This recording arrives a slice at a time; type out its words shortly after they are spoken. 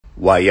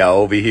While y'all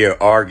over here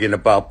arguing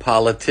about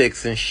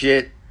politics and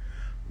shit,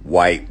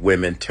 white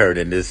women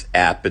turning this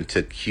app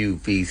into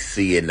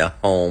QVC and the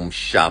home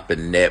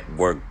shopping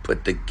network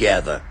put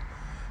together.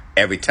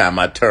 Every time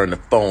I turn the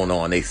phone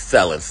on, they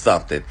selling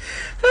something.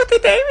 So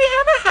today we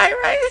have a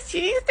high-rise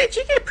jeans that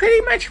you can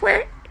pretty much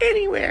wear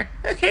anywhere.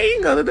 Okay, you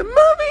can go to the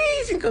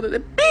movies, you can go to the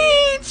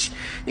beach,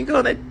 you can go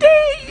on a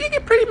date, you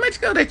can pretty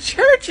much go to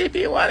church if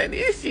you want in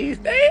these jeans.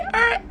 They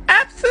are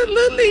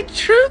absolutely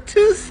true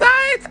to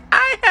size.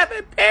 I have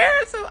a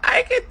pair, so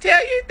I can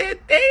tell you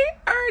that they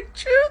are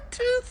true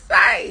to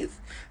size.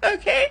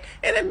 Okay,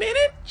 in a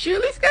minute,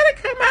 Julie's gonna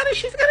come out and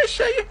she's gonna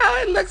show you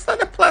how it looks on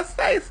a plus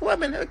size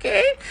woman,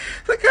 okay?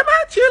 So come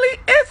out, Julie.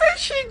 Isn't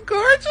she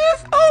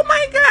gorgeous? Oh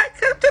my God,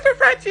 come to the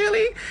front,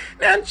 Julie.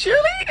 Now, Julie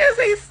is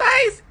a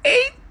size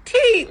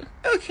 18,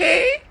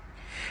 okay?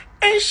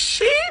 And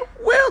she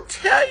will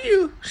tell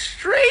you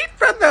straight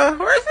from the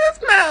horse's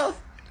mouth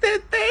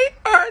that they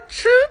are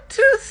true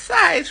to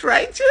size,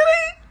 right,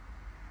 Julie?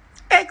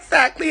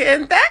 Exactly,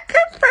 and that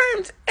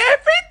confirms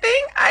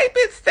everything I've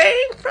been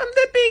saying from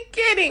the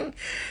beginning.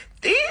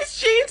 These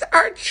jeans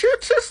are true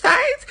to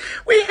size.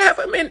 We have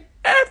them in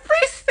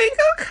every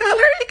single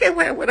color. You can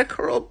wear them with a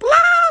curl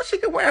blouse. You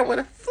can wear them with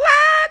a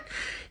flat.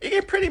 You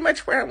can pretty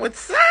much wear them with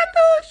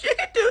sandals. You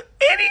can do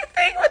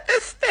anything with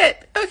this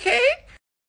fit, okay?